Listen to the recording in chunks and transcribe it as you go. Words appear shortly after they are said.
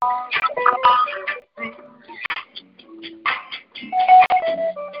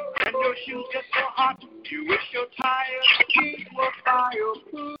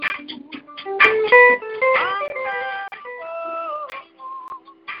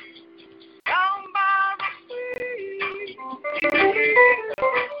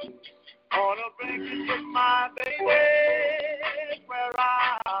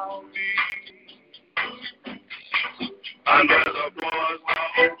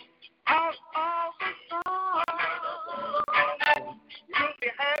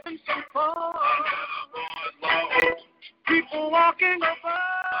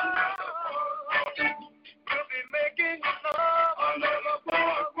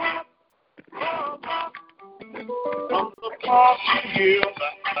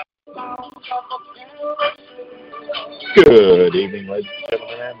Good evening, ladies and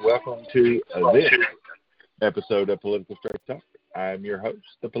gentlemen, and welcome to this episode of Political Straight Talk. I'm your host,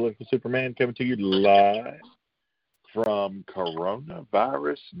 the Political Superman, coming to you live from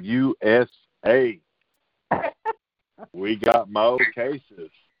Coronavirus USA. We got more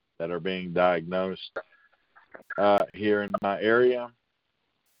cases that are being diagnosed here in my area.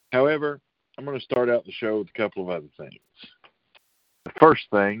 However, I'm going to start out the show with a couple of other things. The first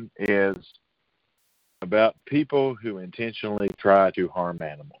thing is about people who intentionally try to harm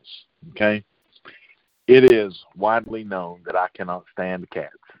animals, okay? It is widely known that I cannot stand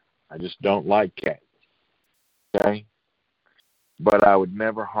cats. I just don't like cats, okay? But I would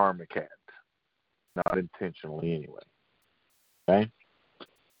never harm a cat, not intentionally anyway, okay?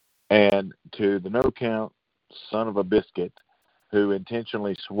 And to the no-count son of a biscuit who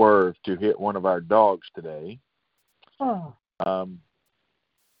intentionally swerved to hit one of our dogs today,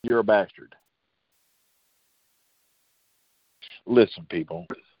 you're a bastard. Listen, people.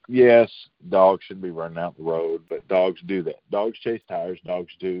 Yes, dogs should be running out the road, but dogs do that. Dogs chase tires.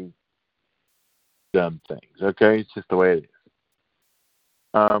 Dogs do dumb things. Okay, it's just the way it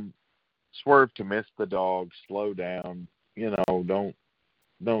is. Swerve to miss the dog. Slow down. You know,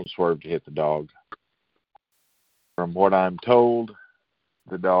 don't swerve to hit the dog. From what I'm told,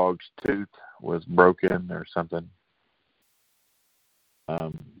 the dog's tooth was broken or something.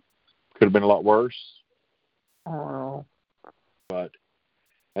 Could have been a lot worse. Oh. But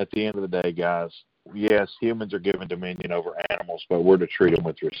at the end of the day, guys, yes, humans are given dominion over animals, but we're to treat them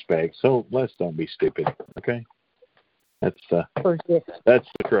with respect. So let's don't be stupid, okay? That's the correct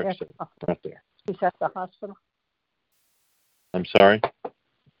statement right there. She's at the hospital. I'm sorry?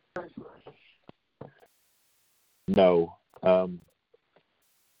 No.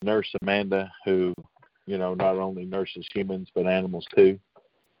 Nurse Amanda, who, you know, not only nurses humans but animals too,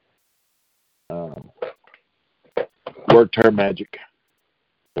 worked her magic.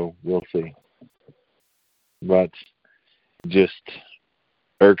 So we'll see. But just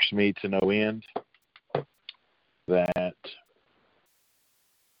irks me to no end that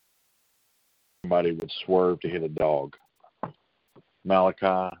somebody would swerve to hit a dog.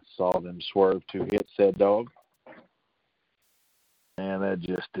 Malachi saw them swerve to hit said dog. And that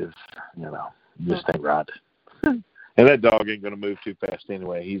just is, you know, just ain't right. And that dog ain't going to move too fast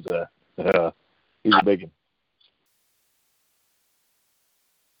anyway. He's a big one.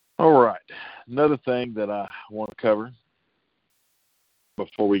 All right. Another thing that I want to cover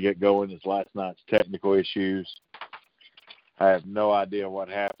before we get going is last night's technical issues. I have no idea what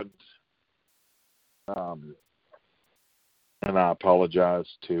happened. And I apologize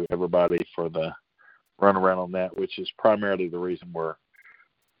to everybody for the runaround on that, which is primarily the reason we're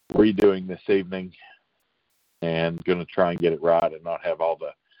redoing this evening and going to try and get it right and not have all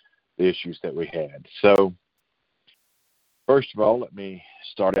the issues that we had. So, first of all, let me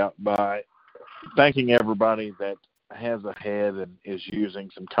start out by thanking everybody that has a head and is using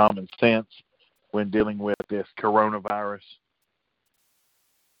some common sense when dealing with this coronavirus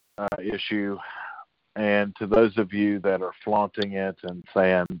issue. And to those of you that are flaunting it and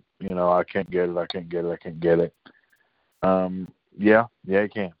saying, you know, I can't get it. Yeah, you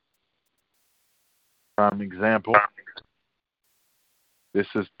can. Prime example. This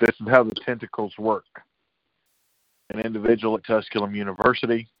is how the tentacles work. An individual at Tusculum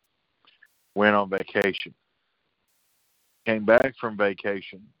University went on vacation. Came back from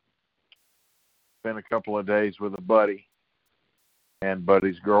vacation. Spent a couple of days with a buddy and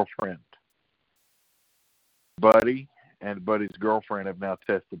buddy's girlfriend. Buddy and buddy's girlfriend have now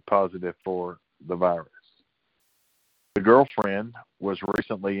tested positive for the virus. The girlfriend was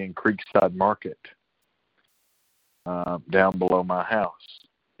recently in Creekside Market, down below my house.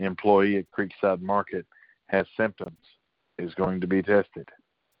 Employee at Creekside Market has symptoms, is going to be tested.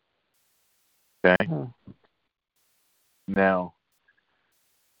 Okay? Now,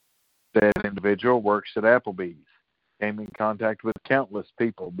 that individual works at Applebee's. Came in contact with countless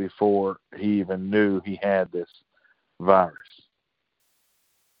people before he even knew he had this virus.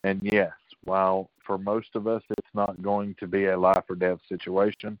 And yes, while for most of us it's not going to be a life or death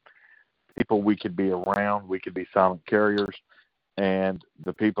situation, people we could be around, we could be silent carriers, and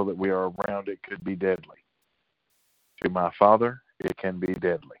the people that we are around, it could be deadly. To my father, it can be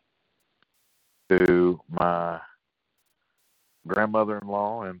deadly. To my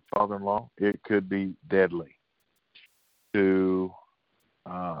grandmother-in-law and father-in-law, it could be deadly. To,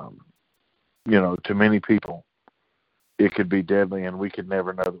 to many people, it could be deadly, and we could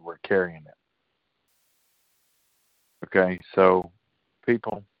never know that we're carrying it. Okay, so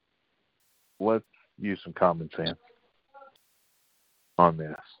people, let's use some common sense. on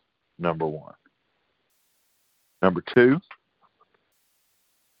this, number one. Number two,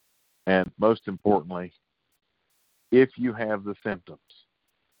 and most importantly, if you have the symptoms,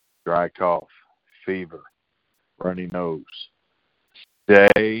 dry cough, fever, runny nose,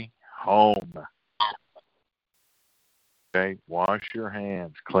 stay home. Okay? Wash your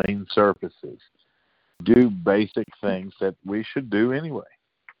hands, clean surfaces. Do basic things that we should do anyway.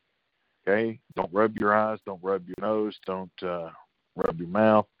 Okay? Don't rub your eyes, don't rub your nose, don't rub your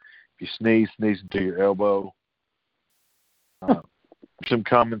mouth. If you sneeze, sneeze into your elbow. Some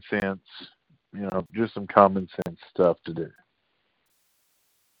common sense, just some common sense stuff to do.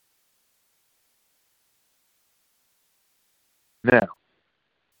 Now,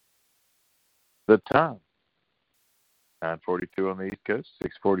 the time, 9:42 on the East Coast,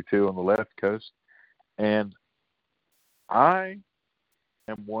 6:42 on the left coast, and I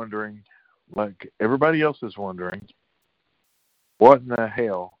am wondering, like everybody else is wondering, what in the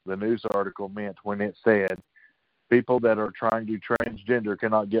hell the news article meant when it said people that are trying to transgender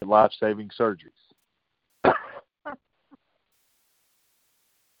cannot get life-saving surgeries.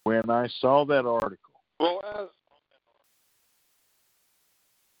 When I saw that article,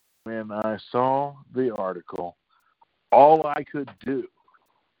 all I could do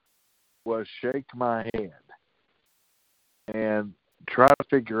was shake my head and try to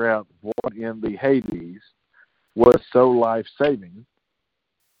figure out what in the Hades was so life-saving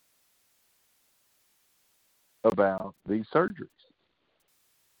about these surgeries.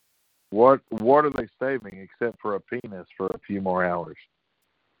 What are they saving except for a penis for a few more hours?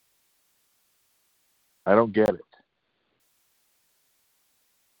 I don't get it.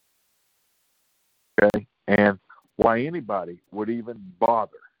 Okay? And why anybody would even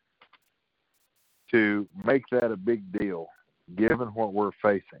bother to make that a big deal, given what we're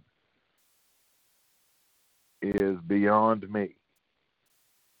facing, is beyond me.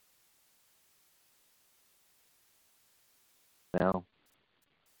 Now,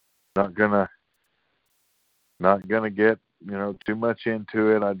 not gonna get too much into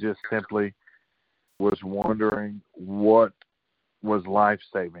it. I just simply was wondering what was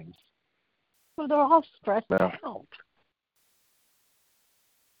life-saving. Well, they're all stressed out.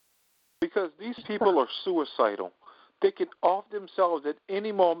 Because these people are suicidal. They can off themselves at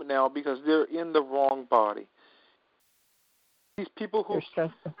any moment now because they're in the wrong body. These people who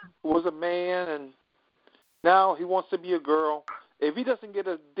was a man and now he wants to be a girl. If he doesn't get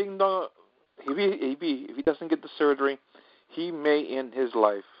a ding dong, if he doesn't get the surgery, he may end his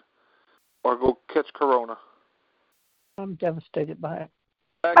life or go catch corona. I'm devastated by it.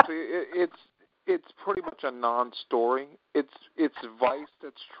 Actually, it's pretty much a non-story. It's Vice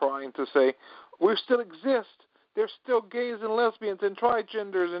that's trying to say we still exist. There's still gays and lesbians and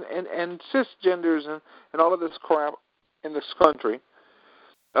trigenders and cisgenders and all of this crap in this country.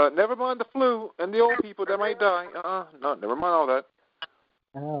 Never mind the flu and the old people that might die. No, never mind all that.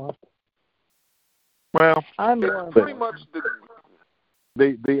 Oh. Well, it's pretty much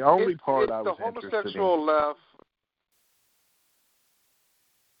the only part I was interested in. It's the homosexual left.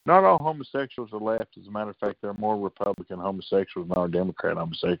 Not all homosexuals are left. As a matter of fact, there are more Republican homosexuals than are Democrat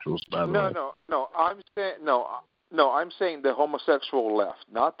homosexuals. By the way. No. I'm saying the homosexual left,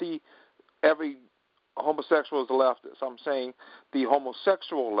 not every homosexual is a leftist. I'm saying the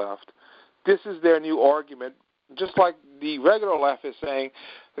homosexual left. This is their new argument, just like the regular left is saying,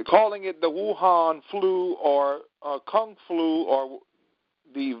 calling it the Wuhan flu or Kung flu or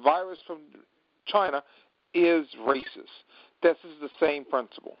the virus from China is racist. This is the same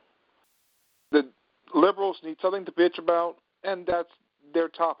principle. The liberals need something to bitch about, and that's their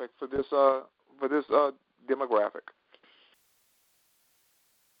topic for this demographic.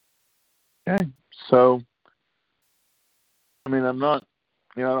 Okay, so I'm not.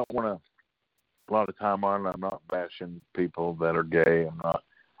 I don't want a lot of time on it. I'm not bashing people that are gay.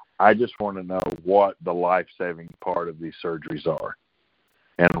 I just want to know what the life-saving part of these surgeries are,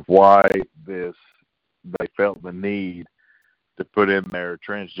 and why they felt the need to put in there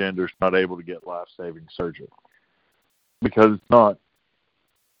transgenders not able to get life-saving surgery. Because it's not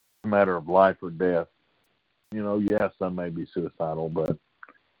a matter of life or death. Yes, some may be suicidal, but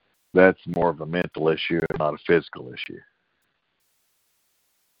that's more of a mental issue and not a physical issue.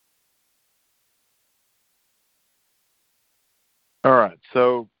 All right,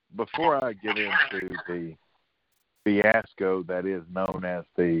 so before I get into the fiasco that is known as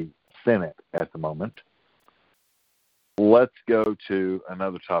the Senate at the moment, let's go to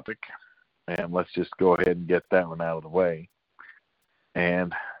another topic, and let's just go ahead and get that one out of the way.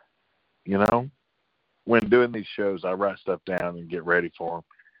 And, when doing these shows, I write stuff down and get ready for them.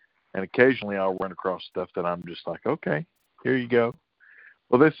 And occasionally I'll run across stuff that I'm just like, okay, here you go.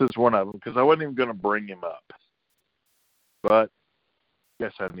 Well, this is one of them because I wasn't even going to bring him up. But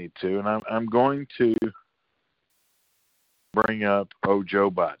yes, I need to. And I'm going to bring up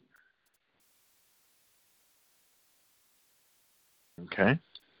Joe Biden. Okay.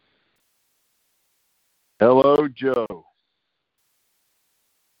 Hello, Joe.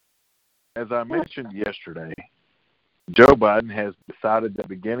 As I mentioned yesterday, Joe Biden has decided that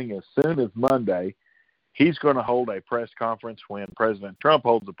beginning as soon as Monday, he's going to hold a press conference when President Trump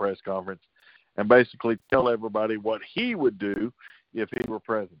holds a press conference and basically tell everybody what he would do if he were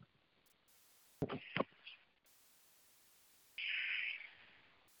president.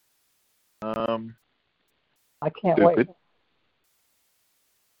 I can't stupid. wait.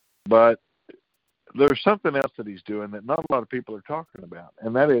 But there's something else that he's doing that not a lot of people are talking about,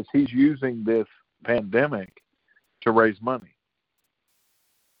 and that is he's using this pandemic to raise money.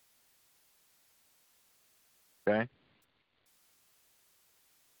 Okay?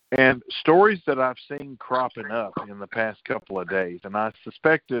 And stories that I've seen cropping up in the past couple of days, and I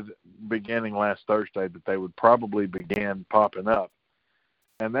suspected beginning last Thursday that they would probably begin popping up,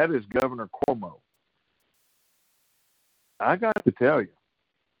 and that is Governor Cuomo. I got to tell you,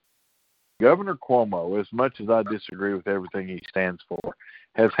 Governor Cuomo, as much as I disagree with everything he stands for,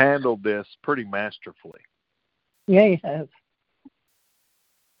 has handled this pretty masterfully. Yeah, he has.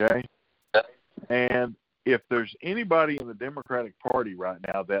 Okay? And if there's anybody in the Democratic Party right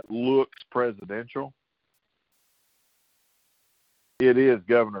now that looks presidential, it is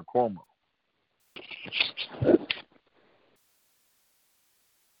Governor Cuomo.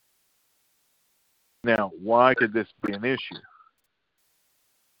 Now, why could this be an issue?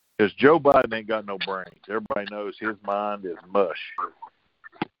 Because Joe Biden ain't got no brains. Everybody knows his mind is mush.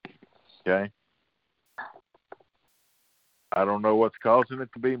 Okay? I don't know what's causing it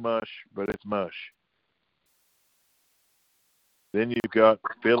to be mush, but it's mush. Then you've got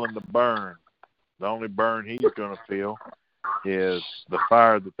feeling the burn. The only burn he's going to feel is the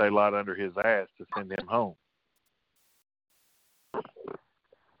fire that they light under his ass to send him home.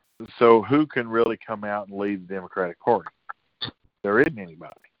 So who can really come out and lead the Democratic Party? There isn't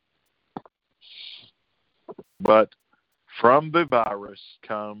anybody. But from the virus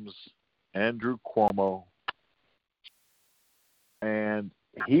comes Andrew Cuomo, and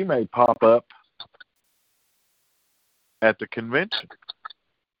he may pop up at the convention.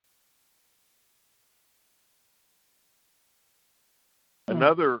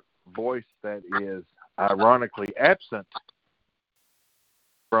 Another voice that is ironically absent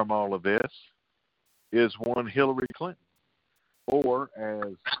from all of this is one Hillary Clinton, or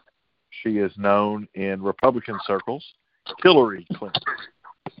as she is known in Republican circles, Hillary Clinton.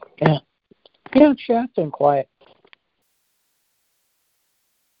 Yeah. Yeah, she has been quiet.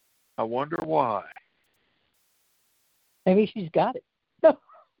 I wonder why. Maybe she's got it. No.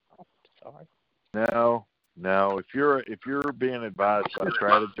 Oh, sorry. No. If you're being advised by the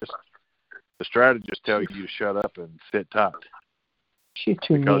strategists tell you to shut up and sit tight. She's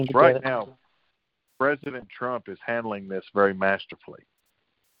too because mean to right get it. now, President Trump is handling this very masterfully.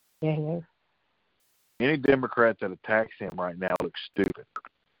 Yeah, he is. Any Democrat that attacks him right now looks stupid.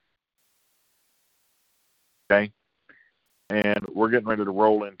 Okay? And we're getting ready to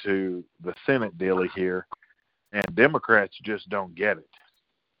roll into the Senate deal here, and Democrats just don't get it.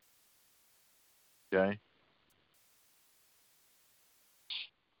 Okay?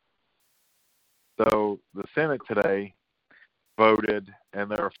 So the Senate today voted, and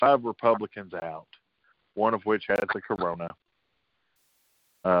there are 5 Republicans out, one of which has the corona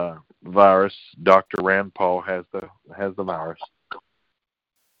virus. Dr. Rand Paul has the virus.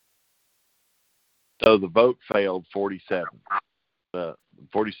 So the vote failed 47.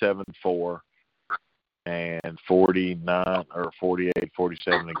 47-4 and 49 or 48,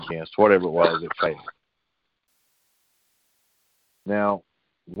 47 against, whatever it was, it failed. Now,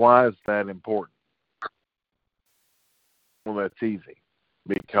 why is that important? Well, that's easy.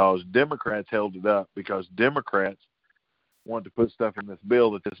 Because Democrats held it up because Democrats want to put stuff in this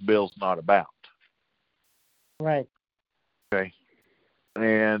bill that this bill's not about. Right. Okay.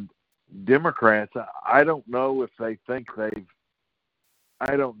 And Democrats, I don't know if they think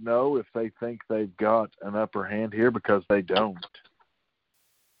they've got an upper hand here, because they don't.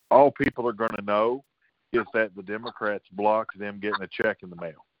 All people are going to know is that the Democrats blocked them getting a check in the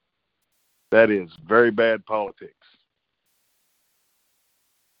mail. That is very bad politics.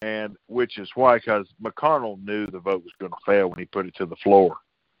 And which is why, because McConnell knew the vote was going to fail when he put it to the floor.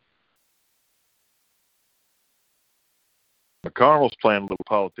 McConnell's playing a little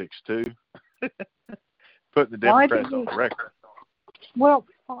politics too, putting the Democrats on the record. Well,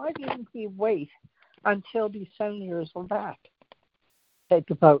 why didn't he wait until the senators were back? take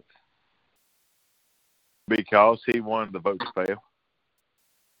the vote? Because he wanted the vote to fail.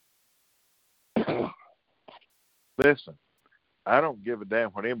 Listen, I don't give a damn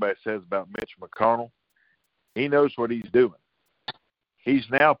what anybody says about Mitch McConnell. He knows what he's doing. He's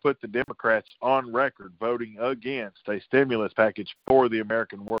now put the Democrats on record voting against a stimulus package for the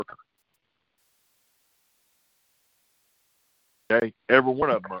American worker. Okay? Every one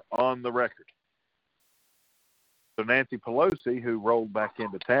of them are on the record. So Nancy Pelosi, who rolled back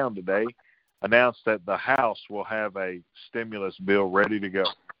into town today, announced that the House will have a stimulus bill ready to go.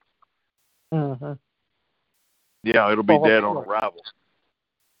 Mm-hmm. Yeah, it'll be dead on arrival.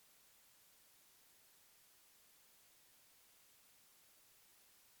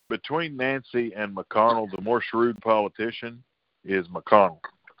 Between Nancy and McConnell, the more shrewd politician is McConnell.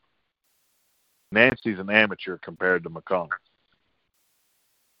 Nancy's an amateur compared to McConnell.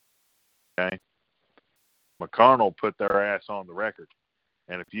 Okay? McConnell put their ass on the record.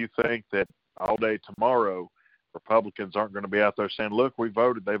 And if you think that all day tomorrow Republicans aren't going to be out there saying, look, we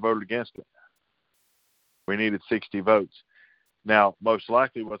voted, they voted against it. We needed 60 votes. Now, most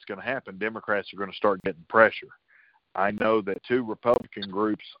likely what's going to happen, Democrats are going to start getting pressure. I know that 2 Republican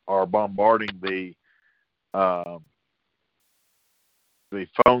groups are bombarding the phone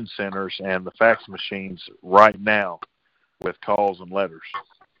centers and the fax machines right now with calls and letters.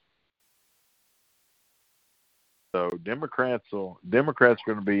 So Democrats are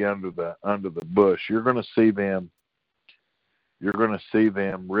going to be under the bush. You're going to see them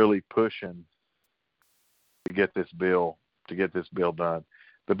really pushing to get this bill done.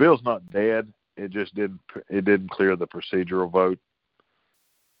 The bill's not dead. It just didn't clear the procedural vote.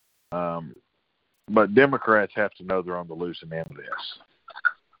 But Democrats have to know they're on the losing end of this.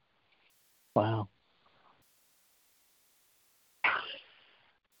 Wow.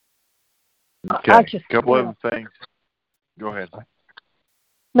 Okay, a couple other things. Go ahead.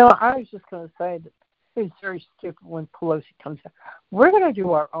 No, I was just going to say that it's very stupid when Pelosi comes out. We're going to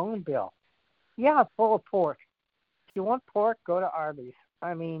do our own bill. Yeah, full of pork. If you want pork, go to Arby's.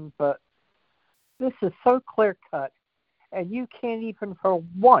 I mean, but this is so clear-cut, and you can't even for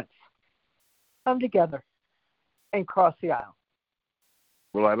once come together and cross the aisle.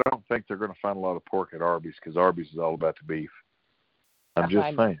 Well, I don't think they're going to find a lot of pork at Arby's because Arby's is all about the beef. I'm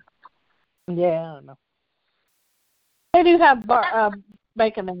just saying. Yeah, I know. They do have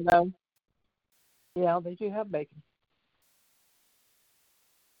bacon in though. Yeah, they do have bacon.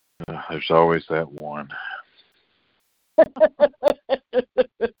 There's always that one.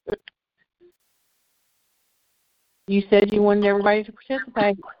 You said you wanted everybody to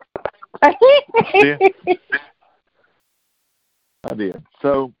participate. Yeah, I did.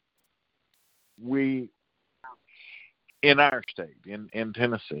 So in our state, in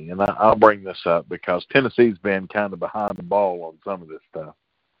Tennessee, and I'll bring this up because Tennessee's been kind of behind the ball on some of this stuff.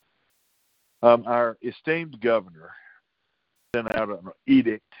 Our esteemed governor sent out an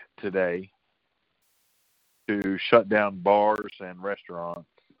edict today to shut down bars and restaurants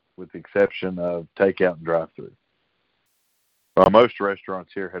with the exception of takeout and drive-through. Well, most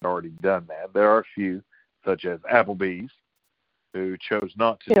restaurants here had already done that. There are a few, such as Applebee's, who chose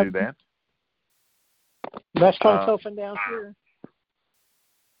not to do that. Restaurants open down here.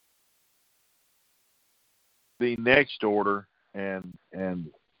 The next order, and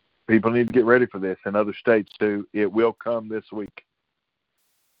people need to get ready for this, and other states too, it will come this week.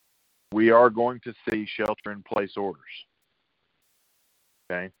 We are going to see shelter-in-place orders.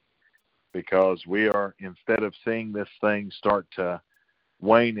 Okay? Because we are, instead of seeing this thing start to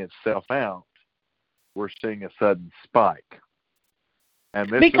wane itself out, we're seeing a sudden spike. And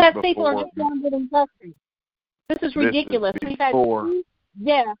this because is people are just not getting tested. This is ridiculous. We've had 2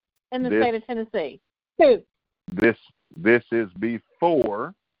 deaths in the state of Tennessee. 2. This is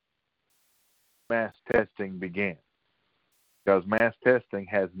before mass testing began. Because mass testing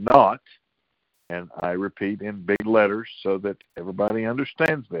has not, and I repeat in big letters so that everybody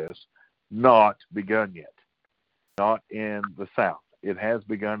understands this, not begun yet. Not in the South. It has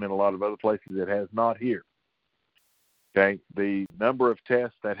begun in a lot of other places. It has not here. Okay, the number of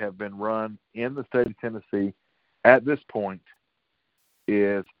tests that have been run in the state of Tennessee at this point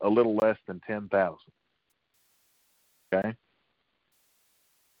is a little less than 10,000. Okay?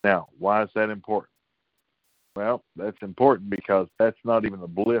 Now, why is that important? Well, that's important because that's not even a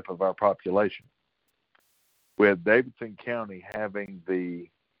blip of our population. With Davidson County having the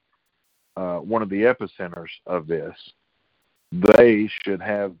one of the epicenters of this, they should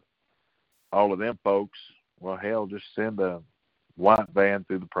have all of them folks, well, hell, just send a white van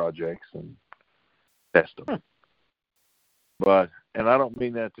through the projects and test them. But, and I don't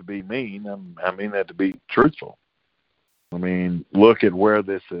mean that to be mean, I mean that to be truthful. I mean, look at where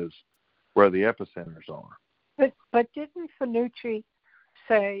the epicenters are. But didn't Fanucci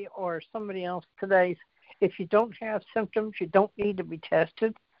say, or somebody else today, if you don't have symptoms, you don't need to be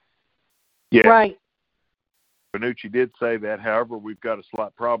tested? Yeah. Right. Fanucci did say that. However, we've got a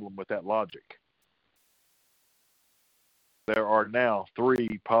slight problem with that logic. There are now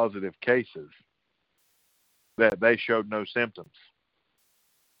 3 positive cases that they showed no symptoms.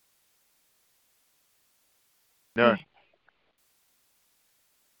 None.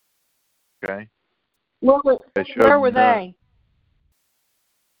 Okay. Where were they?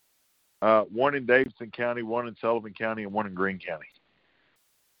 One in Davidson County, one in Sullivan County, and one in Greene County.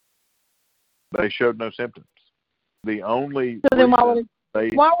 They showed no symptoms. The only So then why were they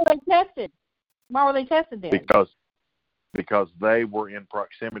tested? Why were they tested then? Because they were in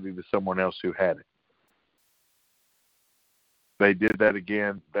proximity to someone else who had it. They did that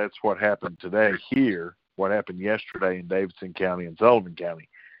again. That's what happened today here. What happened yesterday in Davidson County and Sullivan County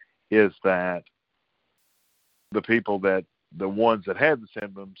is that the ones that had the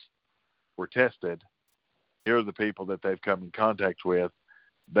symptoms were tested. Here are the people that they've come in contact with.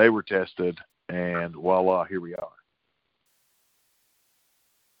 They were tested, and voila, here we are.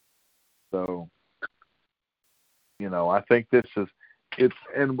 So, I think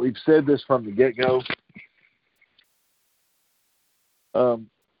and we've said this from the get-go.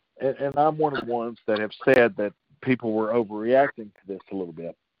 And I'm one of the ones that have said that people were overreacting to this a little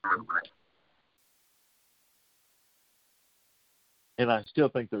bit. And I still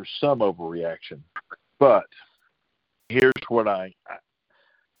think there's some overreaction. But here's what I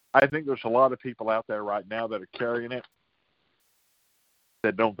think there's a lot of people out there right now that are carrying it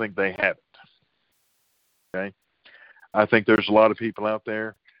that don't think they have it. Okay? I think there's a lot of people out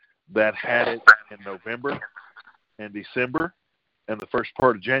there that had it in November and December and the first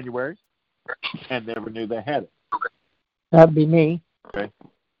part of January and never knew they had it. That'd be me. Okay?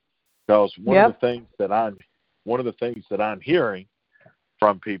 Because one of the things that I'm hearing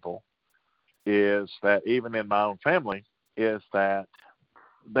from people is that even in my own family is that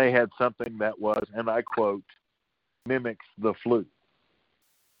they had something that was, and I quote, mimics the flu.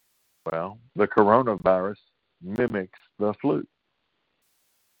 Well, the coronavirus mimics the flu.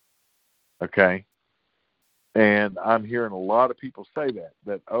 Okay? And I'm hearing a lot of people say that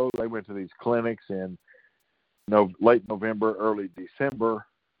they went to these clinics in late November, early December,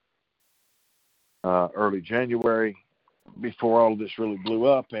 early January, before all of this really blew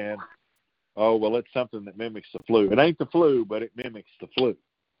up, and, it's something that mimics the flu. It ain't the flu, but it mimics the flu.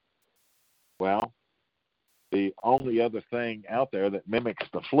 Well, the only other thing out there that mimics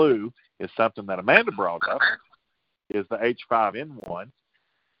the flu is something that Amanda brought up, is the H5N1,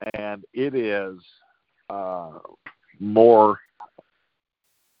 and it is more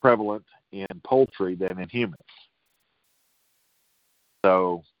prevalent in poultry than in humans.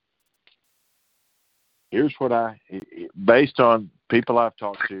 So here's what based on people I've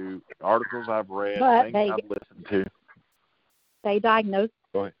talked to, articles I've read, things I've listened to. They diagnosed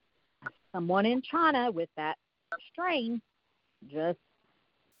Go ahead. someone in China with that strain just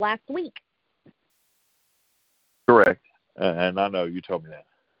last week. Correct. And I know you told me that.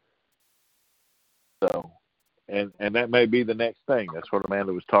 So, and that may be the next thing. That's what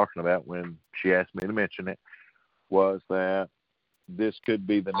Amanda was talking about when she asked me to mention it, was that this could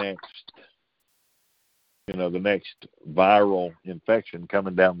be the next viral infection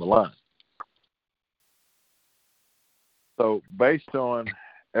coming down the line. So based on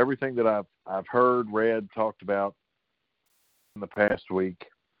everything that I've heard, read, talked about in the past week,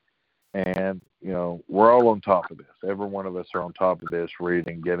 and we're all on top of this. Every one of us are on top of this,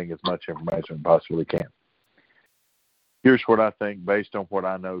 reading, getting as much information as we possibly can. Here's what I think based on what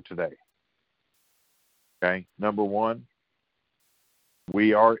I know today. Okay, number one,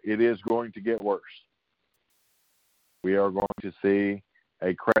 it is going to get worse. We are going to see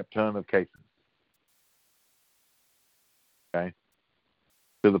a crap ton of cases. Okay,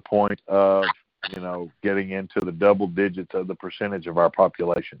 to the point of getting into the double digits of the percentage of our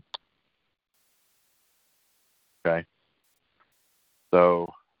population. Okay.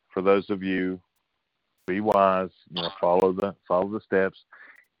 So for those of you, be wise, follow the steps.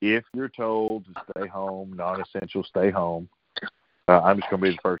 If you're told to stay home, non-essential, stay home. I'm just going to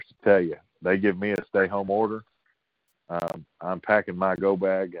be the first to tell you. They give me a stay home order. I'm packing my go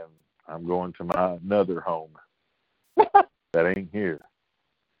bag and I'm going to my another home. That ain't here.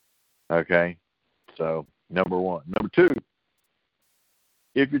 Okay. So number one. Number two,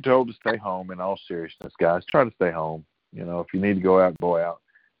 if you're told to stay home, in all seriousness, guys, try to stay home. If you need to go out, go out.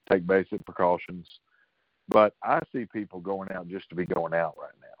 Take basic precautions. But I see people going out just to be going out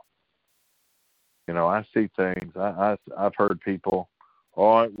right I see things. I've heard people,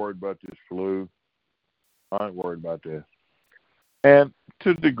 I ain't worried about this flu. I ain't worried about this. And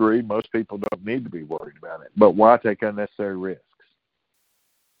to a degree, most people don't need to be worried about it. But why take unnecessary risks?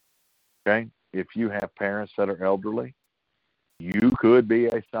 Okay? If you have parents that are elderly, you could be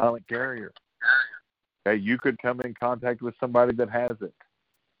a silent carrier. Okay? You could come in contact with somebody that has it.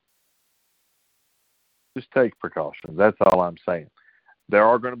 Just take precautions. That's all I'm saying. There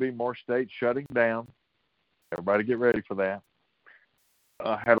are going to be more states shutting down. Everybody get ready for that.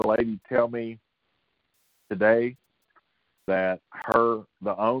 I had a lady tell me today that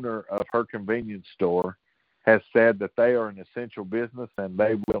the owner of her convenience store has said that they are an essential business and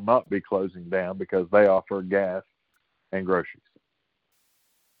they will not be closing down because they offer gas and groceries.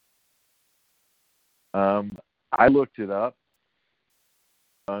 I looked it up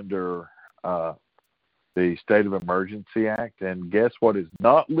under the State of Emergency Act, and guess what is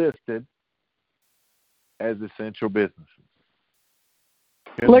not listed as essential businesses?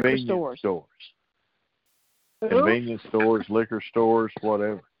 Liquor stores. Convenience stores, liquor stores,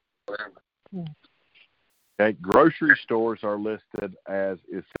 whatever. Okay, grocery stores are listed as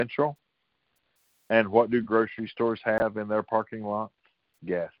essential. And what do grocery stores have in their parking lot?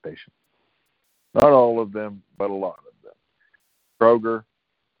 Gas stations. Not all of them, but a lot of them. Kroger,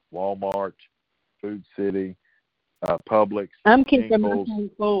 Walmart, Food City, Publix. I'm keeping my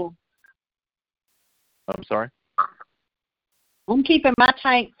tank full. I'm sorry? I'm keeping my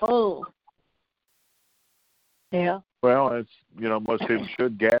tank full. Yeah. Well, it's, most people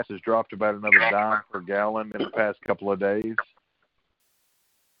should. Gas has dropped about another dime per gallon in the past couple of days.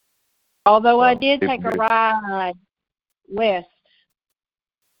 Although I did take a ride west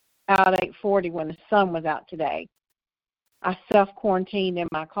out 840 when the sun was out today. I self-quarantined in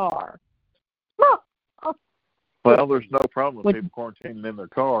my car. Well, there's no problem with people quarantining in their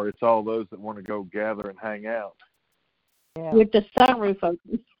car. It's all those that want to go gather and hang out. Yeah. With the sunroof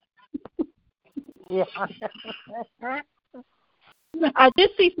open. Yeah. I did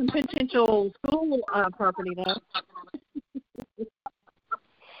see some potential school property though.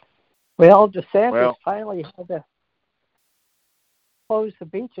 Well, DeSantis finally had to close the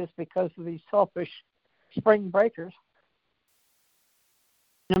beaches because of these selfish spring breakers.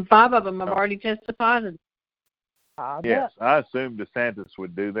 And 5 of them have already tested positive. Yes, I assumed DeSantis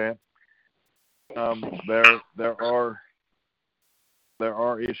would do that. There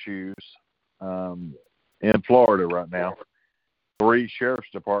are issues in Florida right now. 3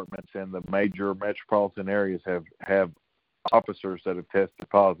 sheriff's departments in the major metropolitan areas have officers that have tested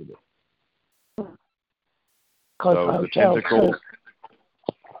positive. So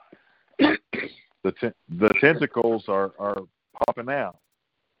the tentacles are popping out.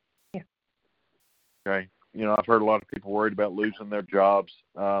 Yeah. Okay. I've heard a lot of people worried about losing their jobs.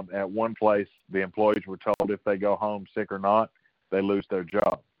 At one place, the employees were told if they go home sick or not, they lose their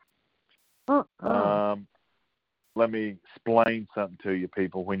job. Let me explain something to you,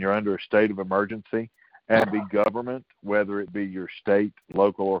 people. When you're under a state of emergency and the government, whether it be your state,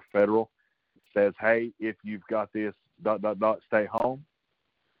 local, or federal, says, hey, if you've got this, ... stay home,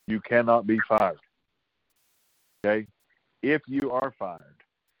 you cannot be fired. Okay? If you are fired,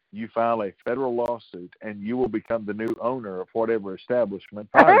 you file a federal lawsuit and you will become the new owner of whatever establishment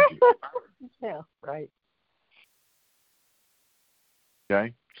fired you. Yeah, right.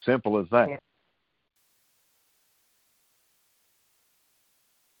 Okay? Simple as that. Yeah.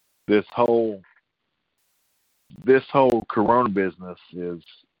 This whole corona business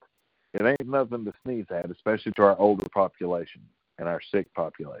it ain't nothing to sneeze at, especially to our older population and our sick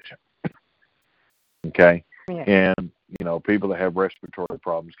population. Okay? Yeah. And, people that have respiratory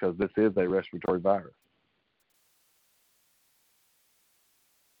problems, because this is a respiratory virus.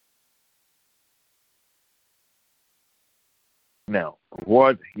 Now,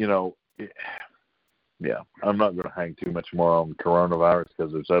 I'm not going to hang too much more on coronavirus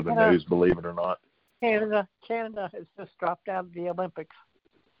because there's other news, believe it or not. Canada has just dropped out of the Olympics.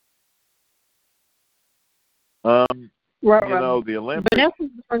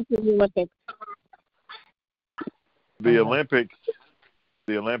 The Olympics.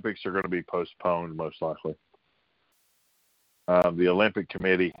 The Olympics are going to be postponed most likely. The Olympic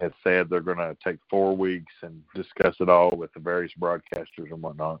Committee has said they're going to take 4 weeks and discuss it all with the various broadcasters and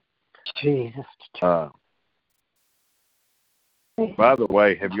whatnot. Jesus. By the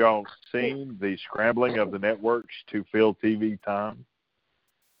way, have y'all seen the scrambling of the networks to fill TV time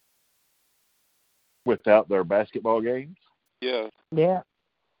without their basketball games? Yeah. Yeah.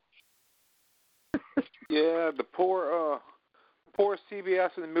 Yeah, the poor CBS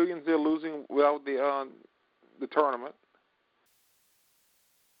and the millions they're losing without the tournament.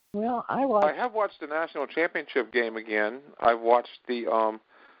 Well, I have watched the national championship game again. I've watched the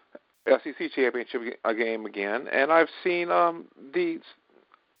SEC championship game again, and I've seen the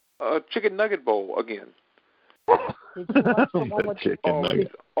Chicken Nugget Bowl again. Did you watch the one with Chicken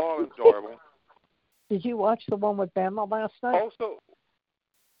Nugget? All enjoyable. Did you watch the one with Bama last night?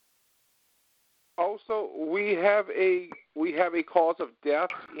 Also, we have a cause of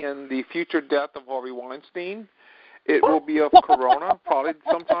death in the future death of Harvey Weinstein. It will be of corona, probably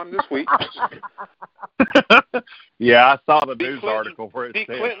sometime this week. Yeah, I saw the news article where it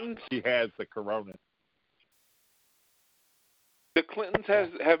said he has the corona. The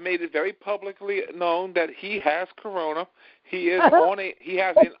Clintons have made it very publicly known that he has corona. He has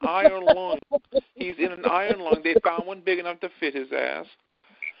an iron lung. He's in an iron lung. They found one big enough to fit his ass.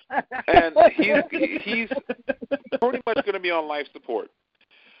 And he's pretty much going to be on life support.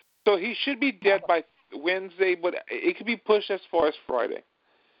 So he should be dead by Wednesday, but it could be pushed as far as Friday.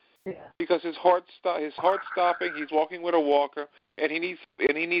 Yeah. Because his heart's stopping. He's walking with a walker, and he needs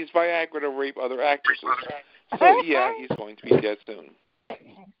Viagra to rape other actresses. So yeah, he's going to be dead soon.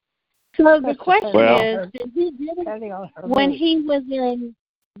 So the question is, did he get it when he was in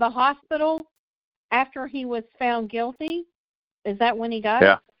the hospital after he was found guilty? Is that when he got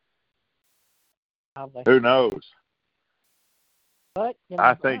it? Probably. Who knows? But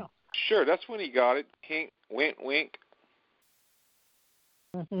I think. Sure, that's when he got it. Hink, wink, wink.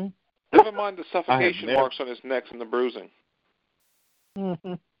 Mm-hmm. Never mind the suffocation marks on his neck and the bruising.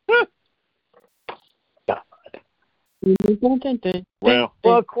 Mm-hmm. Well,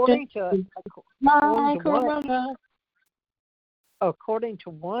 according to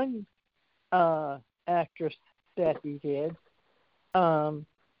one actress that he did,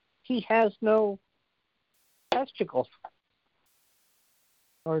 he has no testicles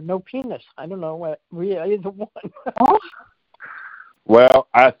or no penis. I don't know what either one. Well,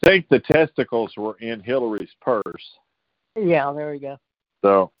 I think the testicles were in Hillary's purse. Yeah, there we go.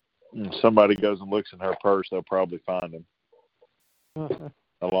 So if somebody goes and looks in her purse, they'll probably find them,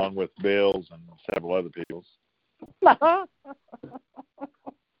 along with Bill's and several other people's. But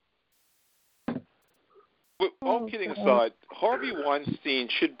all kidding aside, Harvey Weinstein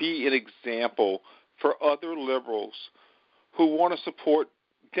should be an example for other liberals who want to support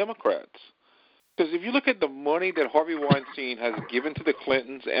Democrats. Because if you look at the money that Harvey Weinstein has given to the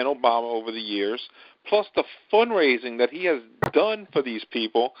Clintons and Obama over the years, plus the fundraising that he has done for these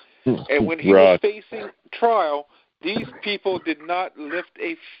people, and when he was facing trial, these people did not lift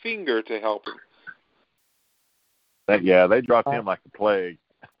a finger to help him. They dropped him like a plague.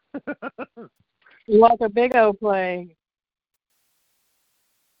 Like a big old plague.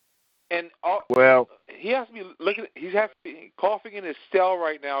 And he has to be coughing in his cell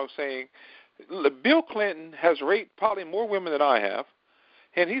right now, saying, "Bill Clinton has raped probably more women than I have,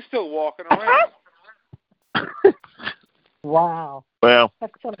 and he's still walking around." Wow. Well,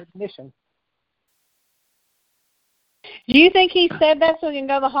 that's some admission. Do you think he said that so he can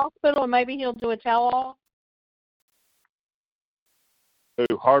go to the hospital and maybe he'll do a tell-all? Who,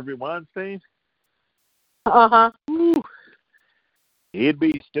 Harvey Weinstein? Uh-huh. Ooh. He'd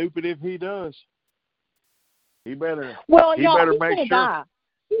be stupid if he does. He better. Well, he better make sure. Die.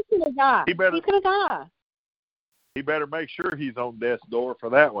 He's gonna die. He's gonna die. He better make sure he's on death's door for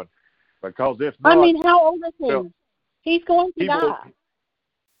that one, because if not, how old is he? Well, he's going to die.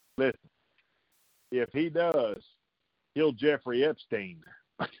 Listen, if he does, he'll Jeffrey Epstein.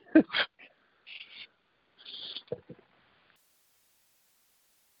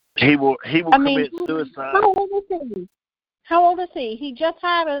 He will commit suicide. How old is he? He just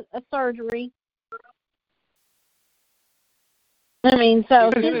had a surgery. So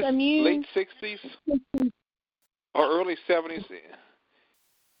his immune... Late 60s or early 70s.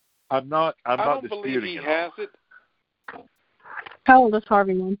 I'm not I don't disputing believe he has it. How old is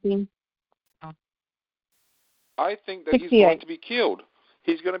Harvey Weinstein? I think that 68. He's going to be killed.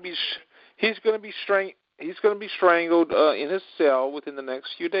 He's going to be strangled in his cell within the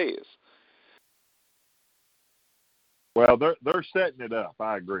next few days. Well, they're setting it up.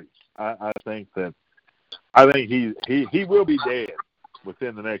 I agree. I think he will be dead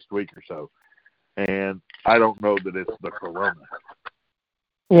within the next week or so, and I don't know that it's the corona.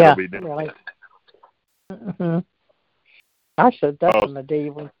 Yeah, really. Mm-hmm. I said that's on the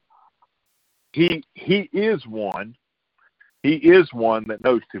devil. He is one. He is one that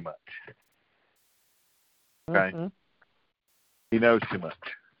knows too much. Okay, he knows too much,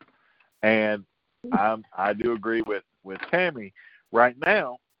 and I do agree with Tammy right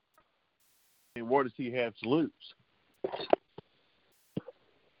now. And what does he have to lose?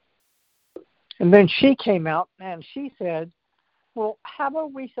 And then she came out and she said Well, how are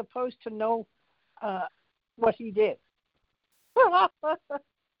we supposed to know what he did? Well,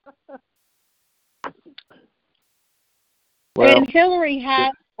 and Hillary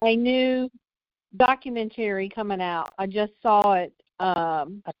has a new documentary coming out. I just saw it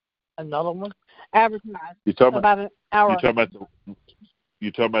Another one? advertised you talking about about an hour.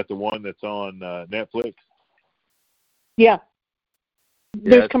 you talking about the one that's on Netflix? Yeah.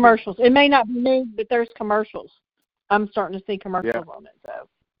 There's it's commercials. It may not be new, but there's commercials. I'm starting to see commercials on it. So.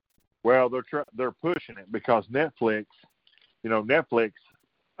 Well, they're pushing it because Netflix, Netflix,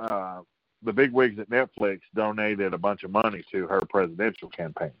 the big wigs at Netflix donated a bunch of money to her presidential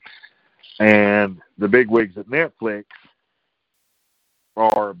campaign, and the big wigs at Netflix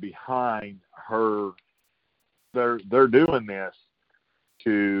are behind her. They're doing this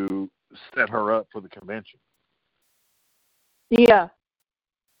to set her up for the convention. Yeah.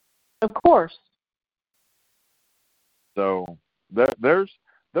 Of course. So there's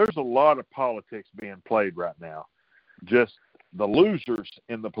a lot of politics being played right now. Just the losers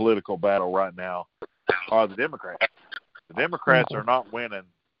in the political battle right now are the Democrats. The Democrats are not winning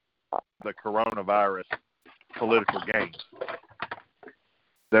the coronavirus political game.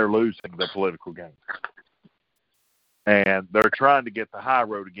 They're losing the political game. And they're trying to get the high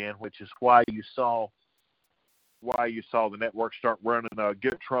road again, which is why you saw the network start running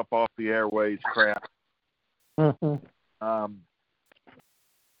get Trump off the airways crap. Mm-hmm.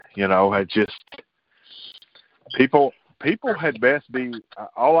 It just people had best be.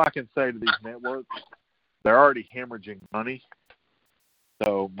 All I can say to these networks, they're already hemorrhaging money.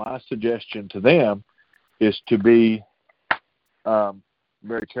 So my suggestion to them is to be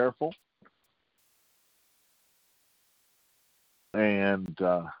very careful and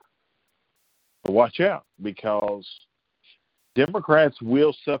watch out, because Democrats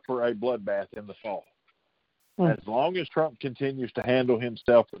will suffer a bloodbath in the fall. As long as Trump continues to handle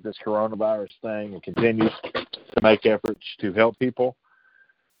himself with this coronavirus thing and continues to make efforts to help people,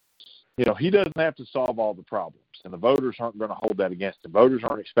 he doesn't have to solve all the problems. And the voters aren't going to hold that against him. Voters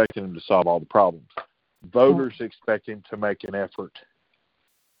aren't expecting him to solve all the problems. Voters expect him to make an effort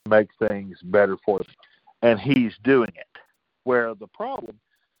to make things better for them. And he's doing it. Where the problem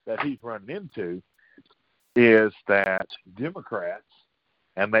that he's running into is that Democrats,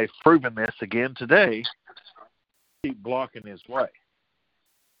 and they've proven this again today, keep blocking his way.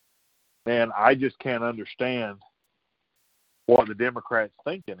 And I just can't understand what the Democrats'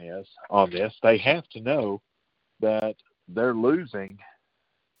 thinking is on this. They have to know that they're losing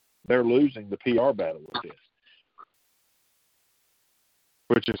the PR battle with this.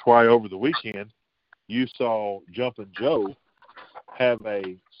 Which is why over the weekend you saw Jumpin' Joe have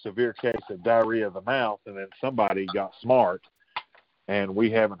a severe case of diarrhea of the mouth, and then somebody got smart, and we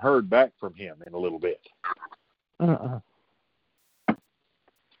haven't heard back from him in a little bit.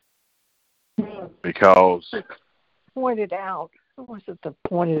 Because pointed out, who was it that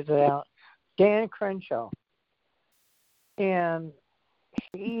pointed it out? Dan Crenshaw. And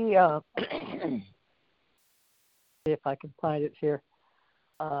he, see if I can find it here.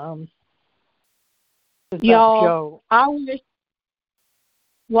 Y'all, Joe. I wish,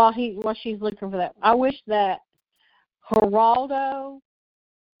 while she's looking for that, I wish that Geraldo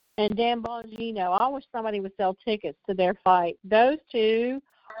and Dan Bongino, I wish somebody would sell tickets to their fight. Those two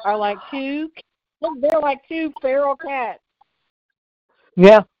are like they're like two feral cats.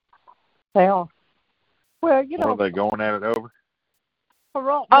 Yeah, they are. Well, are they going at it over?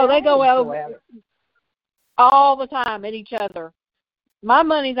 They go over all the time at each other. My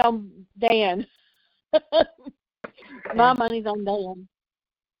money's on Dan. My money's on Dan.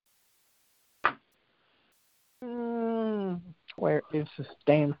 Where is this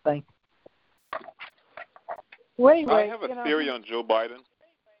damn thing? Wait, I have a theory on Joe Biden.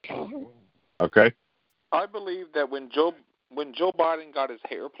 Okay. I believe that when Joe Biden got his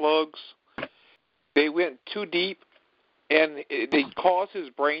hair plugs, they went too deep, and they caused his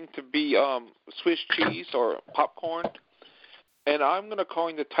brain to be Swiss cheese or popcorn. And I'm going to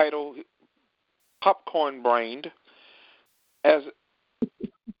coin the title "Popcorn Brained" as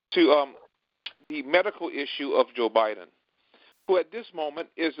to the medical issue of Joe Biden, who at this moment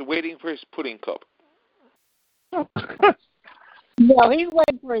is waiting for his pudding cup. No, he's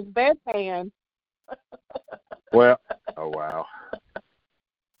waiting for his bedpan. Well, oh wow.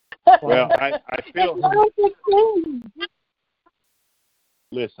 Well, I feel.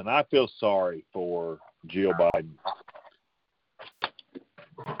 Listen, I feel sorry for Jill Biden,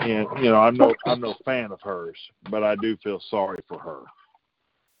 and I'm no fan of hers, but I do feel sorry for her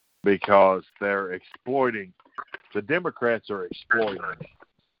because they're exploiting. The Democrats are exploiting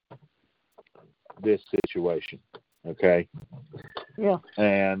this situation. Okay, Yeah.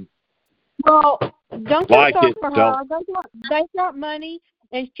 And Well, don't feel like sorry it, for her. don't. They got money,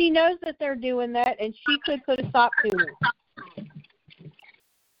 and she knows that they're doing that, and she could put a stop to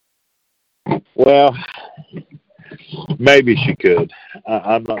it. Well, maybe she could.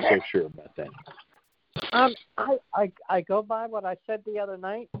 I'm not so sure about that. I go by what I said the other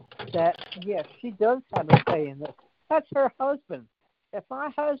night, that yes, she does have a say in this. That's her husband. If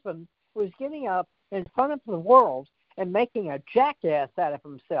my husband was getting up in front of the world and making a jackass out of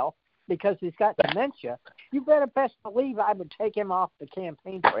himself because he's got dementia, you better best believe I would take him off the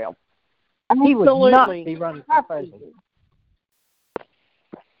campaign trail. He would not be running for president.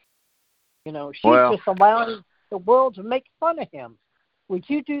 You know, she's just allowing the world to make fun of him. Would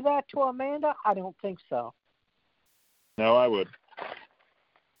you do that to Amanda? I don't think so. No, I would.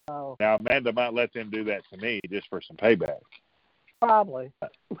 Oh. Now, Amanda might let them do that to me just for some payback. Probably.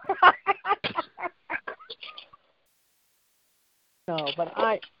 No, but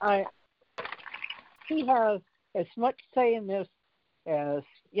she has as much say in this as,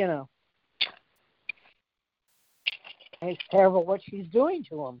 you know, it's terrible what she's doing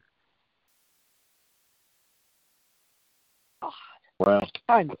to him. God. Well,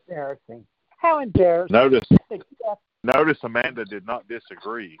 how embarrassing. How embarrassing. Notice Amanda did not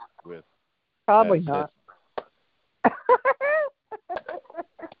disagree with. Probably not.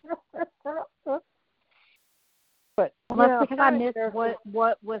 But that's because I missed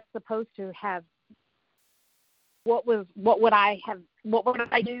what was supposed to have. What would I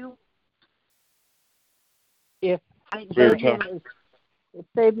do if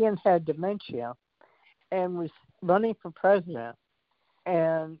Fabian had dementia and was running for president,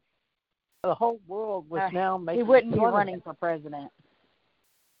 and the whole world was now making he wouldn't be fun of running him. for president.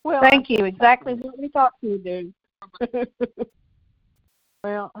 Well, thank you. Exactly what we thought you would do.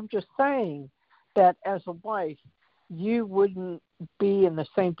 Well, I'm just saying that as a wife, you wouldn't be in the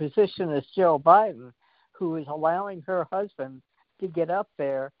same position as Joe Biden, who is allowing her husband to get up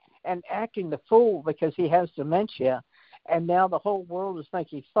there and acting the fool because he has dementia, and now the whole world is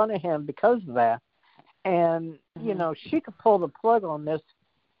making fun of him because of that. And, you know, she could pull the plug on this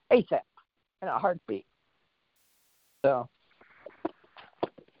ASAP in a heartbeat. So,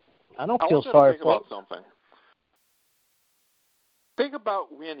 I don't feel sorry for about something. Think about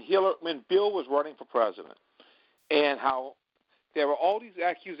when Bill was running for president, and how there were all these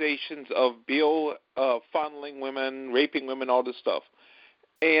accusations of Bill funneling women, raping women, all this stuff.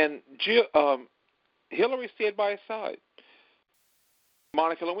 And Hillary stayed by his side.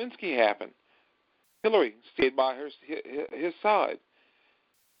 Monica Lewinsky happened. Hillary stayed by his side.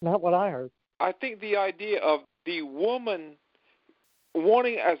 Not what I heard. I think the idea of the woman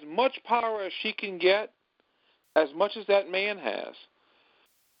wanting as much power as she can get, as much as that man has.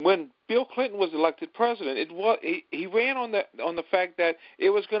 When Bill Clinton was elected president, he ran on the fact that it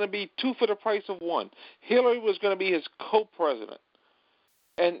was going to be two for the price of one. Hillary was going to be his co-president,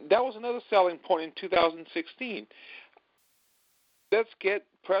 and that was another selling point in 2016. Let's get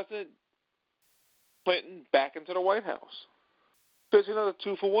President Clinton back into the White House. There's another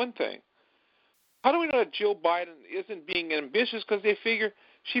two for one thing. How do we know that Jill Biden isn't being ambitious? Because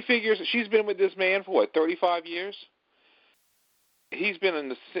she figures she's been with this man for 35 years. He's been in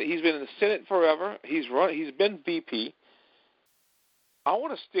the Senate forever. He's been VP. I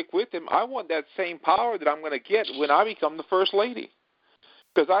want to stick with him. I want that same power that I'm going to get when I become the first lady.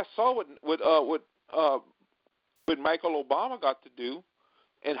 Because I saw what Michael Obama got to do,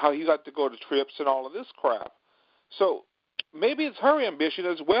 and how he got to go to trips and all of this crap. So maybe it's her ambition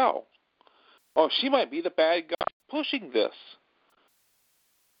as well. Or she might be the bad guy pushing this.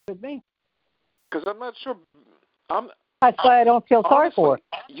 Could be. Because I'm not sure. That's why I don't feel sorry for her.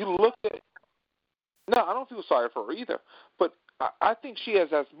 You look at. No, I don't feel sorry for her either. But I think she has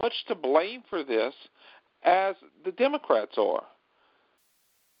as much to blame for this as the Democrats are.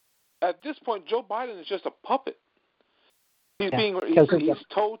 At this point, Joe Biden is just a puppet. He's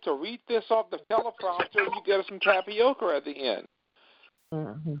told to read this off the teleprompter, and you get some tapioca at the end.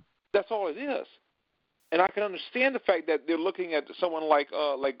 Mm-hmm. That's all it is. And I can understand the fact that they're looking at someone like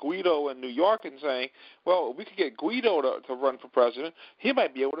Guido in New York and saying, well, if we could get Guido to run for president, he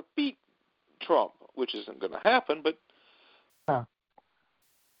might be able to beat Trump, which isn't going to happen. But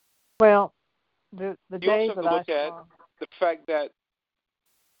well, the you day also that have to I look at the fact that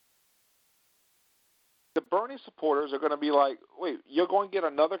the Bernie supporters are going to be like, wait, you're going to get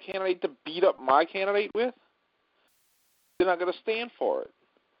another candidate to beat up my candidate with? They're not going to stand for it.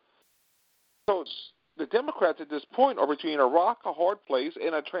 So the Democrats at this point are between a rock, a hard place,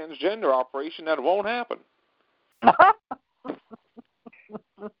 and a transgender operation that won't happen.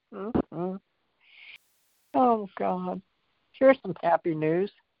 Oh, God. Here's some happy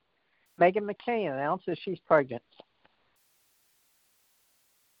news. Meghan McCain announces she's pregnant.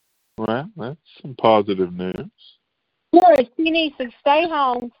 Well, that's some positive news. Good. She needs to stay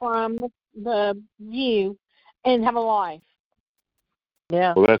home from the view and have a life.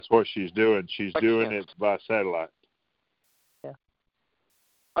 Yeah. Well, that's what she's doing. She's doing it by satellite. Yeah.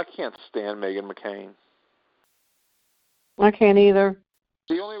 I can't stand Meghan McCain. I can't either.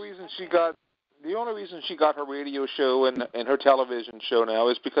 The only reason she got her radio show and her television show now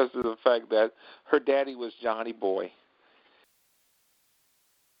is because of the fact that her daddy was Johnny Boy.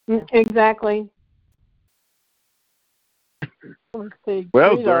 Exactly. Let's see.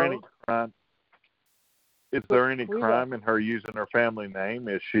 Well, Guido. is there any crime? Is there any crime in her using her family name?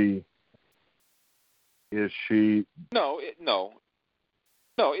 Is she? No.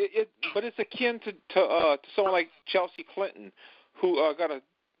 But it's akin to someone like Chelsea Clinton, who got a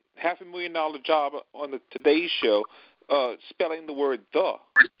 $500,000 job on the Today Show, spelling the word "the."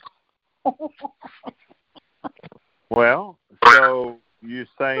 Well, so you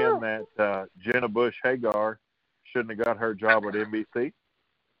saying that Jenna Bush Hagar shouldn't have got her job at NBC?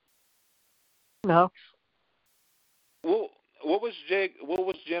 No. Well, what was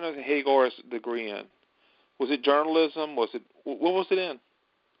Jenna Hagar's degree in? Was it journalism? What was it in?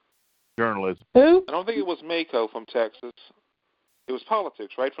 Journalism. Who? I don't think it was Mako from Texas. It was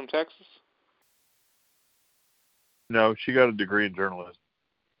politics, right, from Texas? No, she got a degree in journalism.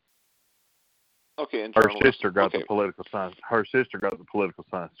 Okay, in Her journalism. sister got the political science. Her sister got the political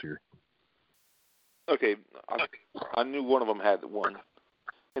science degree. Okay, I knew one of them had one,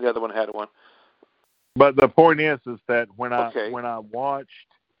 and the other one had one. But the point is that when I watched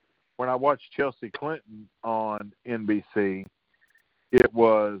Chelsea Clinton on NBC, it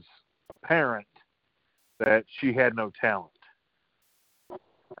was apparent that she had no talent.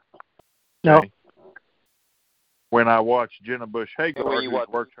 No. Okay? When I watched Jenna Bush Hagar, who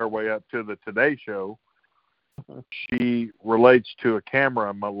worked her way up to the Today Show, she relates to a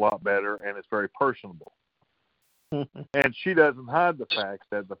camera a lot better and is very personable. And she doesn't hide the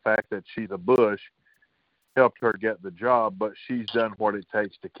fact that she's a Bush helped her get the job, but she's done what it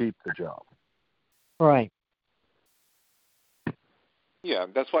takes to keep the job. Right. Yeah,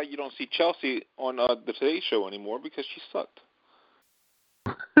 that's why you don't see Chelsea on the Today Show anymore, because she sucked.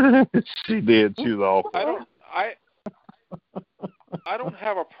 She did. She was awful. I don't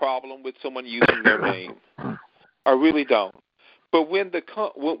have a problem with someone using their name. I really don't. But when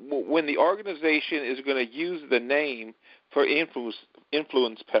the organization is going to use the name for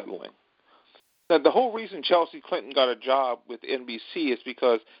influence peddling, now the whole reason Chelsea Clinton got a job with NBC is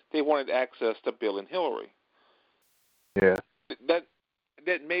because they wanted access to Bill and Hillary. Yeah. That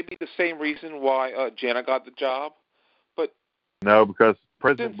may be the same reason why Jenna got the job, but no, because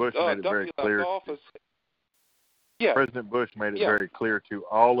President Bush made it very clear. President Bush made it very clear to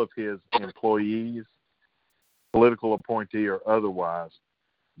all of his employees, political appointee or otherwise,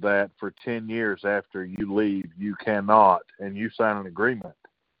 that for 10 years after you leave, you cannot, and you sign an agreement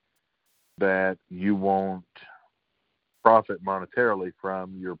that you won't profit monetarily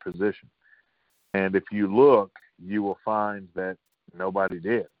from your position. And if you look, you will find that nobody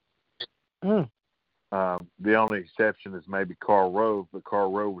did. The only exception is maybe Karl Rove, but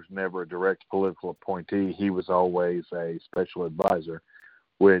Karl Rove was never a direct political appointee. He was always a special advisor,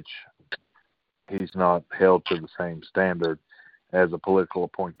 which he's not held to the same standard as a political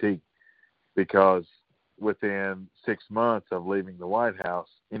appointee, because within 6 months of leaving the White House,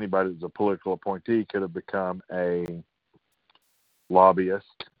 anybody who's a political appointee could have become a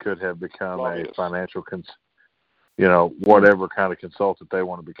lobbyist, could have become a financial, whatever kind of consultant they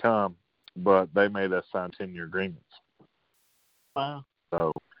want to become. But they made us sign 10-year agreements. Wow.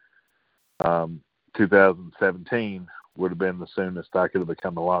 So 2017 would have been the soonest I could have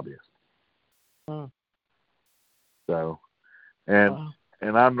become a lobbyist. So, and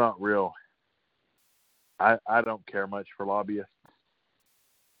I'm not real, I don't care much for lobbyists.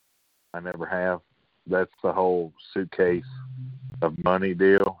 I never have. That's the whole suitcase of money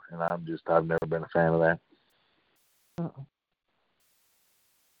deal, and I've never been a fan of that.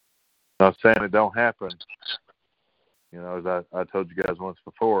 Not saying it don't happen. As I told you guys once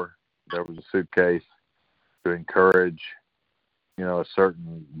before, there was a suitcase to encourage, a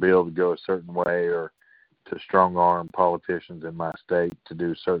certain bill to go a certain way, or to strong arm politicians in my state to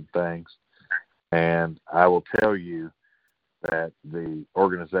do certain things. And I will tell you that the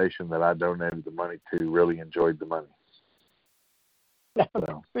organization that I donated the money to really enjoyed the money.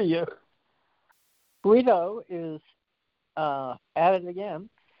 So. For you. Guido is at it again.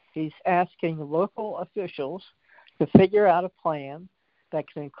 He's asking local officials to figure out a plan that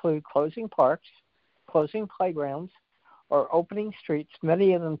can include closing parks, closing playgrounds, or opening streets,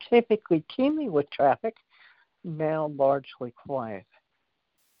 many of them typically teeming with traffic, now largely quiet.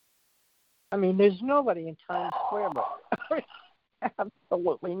 I mean, there's nobody in Times Square, but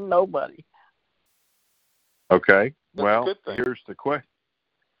absolutely nobody. Okay. That's well, a good thing.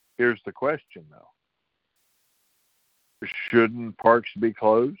 here's the question, though. Shouldn't parks be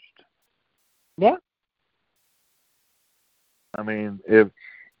closed? Yeah. I mean, if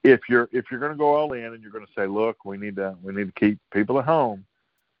you're going to go all in and you're going to say, look, we need to keep people at home,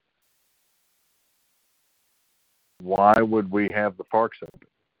 why would we have the parks open?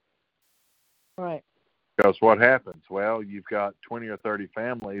 Right. Because what happens? Well, you've got 20 or 30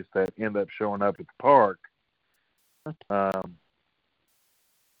 families that end up showing up at the park.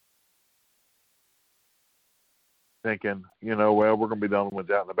 Thinking, well, we're going to be the only ones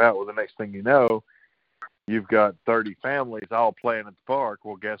out and about. Well, the next thing you know, you've got 30 families all playing at the park.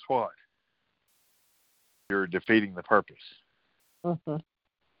 Well, guess what? You're defeating the purpose. Mm-hmm.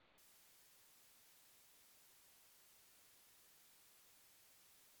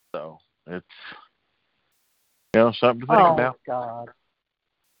 So it's something to think about.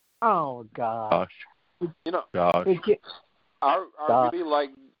 Oh God! Gosh. I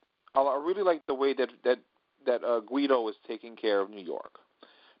really like the way that Guido is taking care of New York.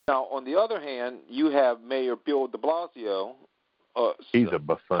 Now, on the other hand, you have Mayor Bill de Blasio. He's a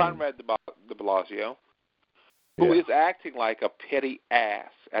buffoon. Conrad de Blasio, who is acting like a petty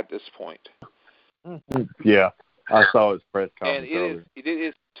ass at this point. Yeah, I saw his press conference earlier. It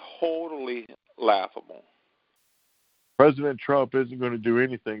is totally laughable. President Trump isn't going to do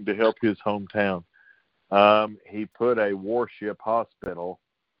anything to help his hometown. He put a warship hospital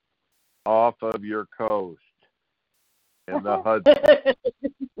off of your coast in the Hudson.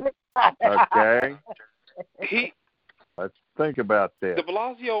 Okay? Let's think about this. De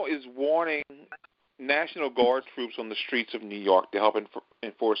Blasio is warning National Guard troops on the streets of New York to help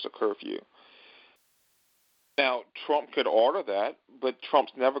enforce a curfew. Now, Trump could order that, but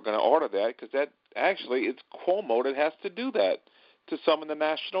Trump's never going to order that because it's Cuomo that has to do that to summon the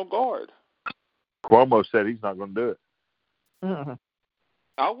National Guard. Cuomo said he's not going to do it. Mm-hmm.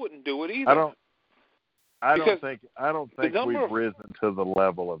 I wouldn't do it either. I don't think we've risen to the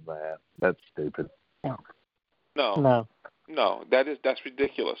level of that. That's stupid. No, that's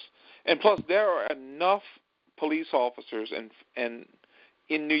ridiculous. And plus, there are enough police officers and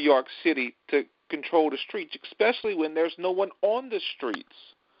in New York City to control the streets, especially when there's no one on the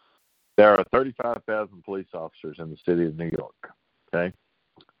streets. There are 35,000 police officers in the city of New York. Okay,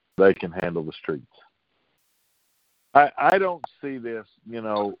 they can handle the streets. I don't see this.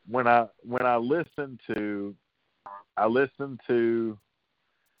 When I listen to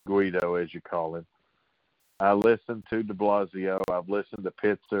Guido, as you call him. I listened to de Blasio. I've listened to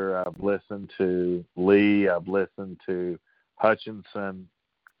Pitzer. I've listened to Lee. I've listened to Hutchinson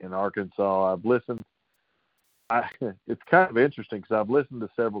in Arkansas. I've listened. It's kind of interesting because I've listened to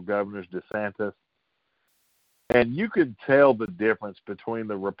several governors, DeSantis, and you could tell the difference between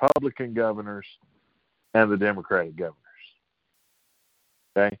the Republican governors and the Democratic governors.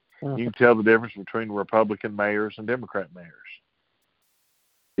 Okay? Mm-hmm. You can tell the difference between Republican mayors and Democrat mayors.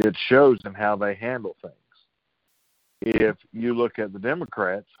 It shows in how they handle things. If you look at the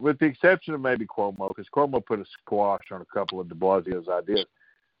Democrats, with the exception of maybe Cuomo, because Cuomo put a squash on a couple of de Blasio's ideas,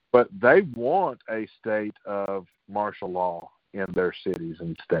 but they want a state of martial law in their cities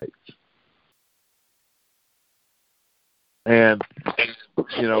and states. And,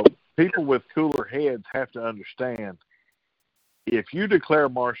 people with cooler heads have to understand, if you declare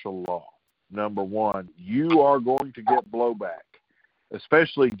martial law, number one, you are going to get blowback,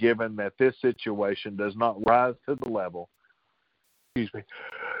 especially given that this situation does not rise to the level,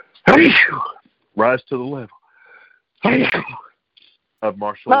 rise to the level of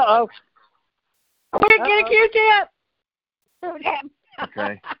martial law. Quick, get a Q-tip!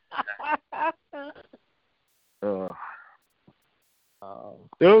 Okay.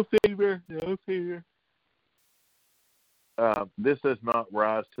 No fever. This does not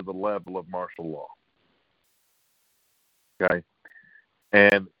rise to the level of martial law. Okay?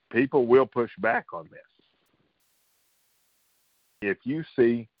 And people will push back on this. If you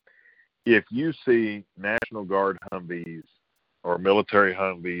see National Guard Humvees or military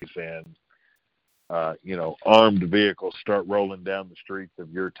Humvees and armed vehicles start rolling down the streets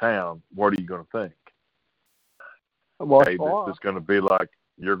of your town, what are you going to think? Okay, this is going to be like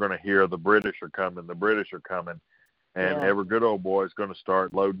you're going to hear the British are coming, and every good old boy is going to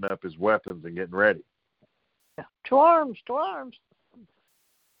start loading up his weapons and getting ready. To arms.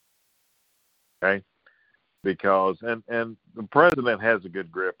 Okay? because and the president has a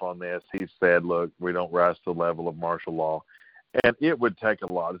good grip on this. He said, look, we don't rise to the level of martial law. And it would take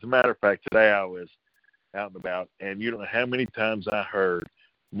a lot. As a matter of fact, today I was out and about, and you don't know how many times I heard,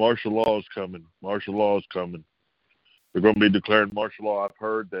 martial law is coming, martial law is coming. We're going to be declaring martial law. I've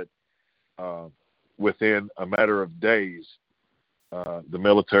heard that within a matter of days, the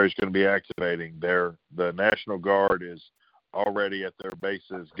military is going to be activating. The National Guard is already at their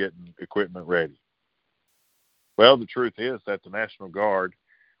bases getting equipment ready. Well, the truth is that the National Guard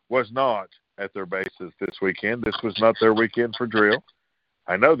was not at their bases this weekend. This was not their weekend for drill.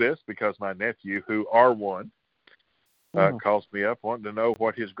 I know this because my nephew, who R1, calls me up wanting to know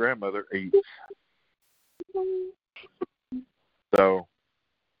what his grandmother eats. So,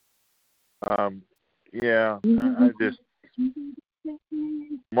 yeah, I just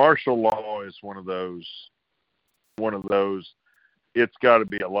martial law is one of those. It's got to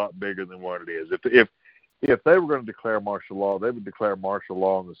be a lot bigger than what it is. If they were going to declare martial law, they would declare martial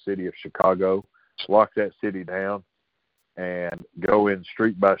law in the city of Chicago, lock that city down, and go in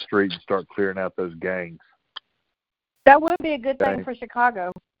street by street and start clearing out those gangs. That would be a good thing for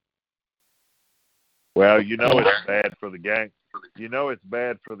Chicago. Well, it's bad for the gangs. It's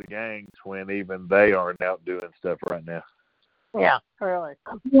bad for the gangs when even they aren't out doing stuff right now. Yeah, really.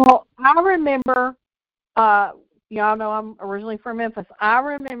 Well, I remember, y'all know I'm originally from Memphis. I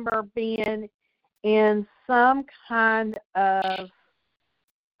remember being in some kind of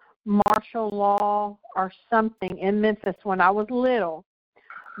martial law or something in Memphis when I was little.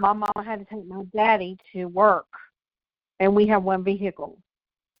 My mama had to take my daddy to work, and we had one vehicle.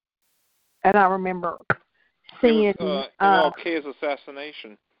 And I remember seeing MLK's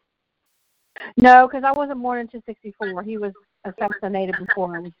assassination. No, because I wasn't born until 1964. He was assassinated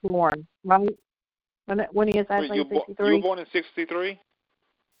before I was born, right? When he assassinated in 1963. You were born in 1963?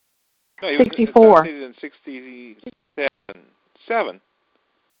 No, he 64. was assassinated in 1967.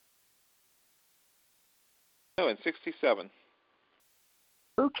 No, in 1967.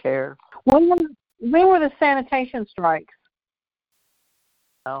 Who cares? When were the sanitation strikes?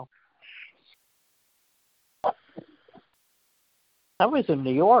 Oh. That was in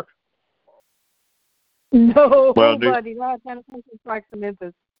New York. No, well, buddy, there are sanitation strikes in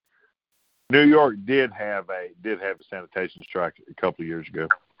Memphis. New York did have a sanitation strike a couple of years ago.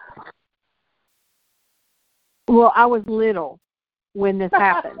 Well, I was little when this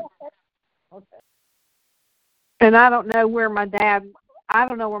happened. Okay. And I don't know where my dad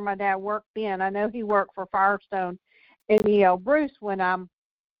worked then. I know he worked for Firestone and E.L. Bruce when I'm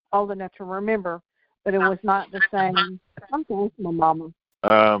old enough to remember, but it was not the same. I'm thanks my mama.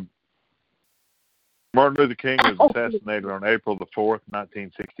 Martin Luther King was assassinated on April the 4th,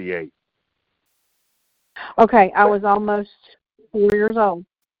 1968. Okay, I was almost 4 years old.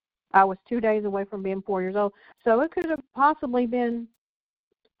 I was 2 days away from being 4 years old. So it could have possibly been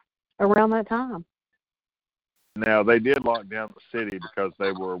around that time. Now, they did lock down the city because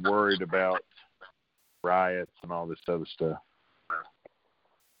they were worried about riots and all this other stuff.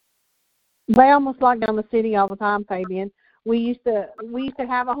 They almost locked down the city all the time, Fabian. We used to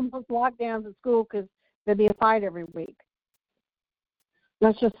have almost lockdowns at school because there'd be a fight every week.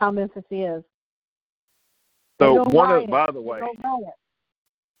 That's just how Memphis is. So by the way,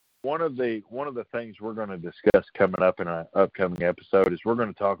 one of the things we're going to discuss coming up in an upcoming episode is we're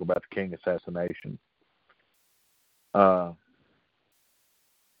going to talk about the King assassination.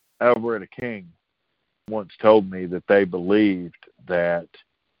 Alberta King once told me that they believed that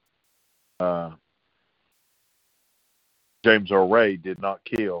James Earl Ray did not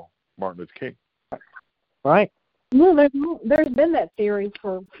kill Martin Luther King. Right. Well, there's been that theory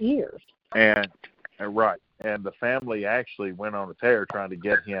for years. And right. And the family actually went on a tear trying to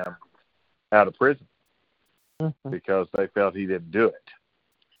get him out of prison because they felt he didn't do it.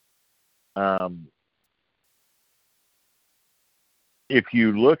 If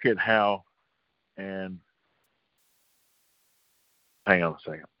you look at how, and hang on a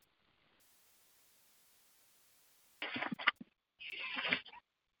second.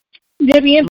 Debbie,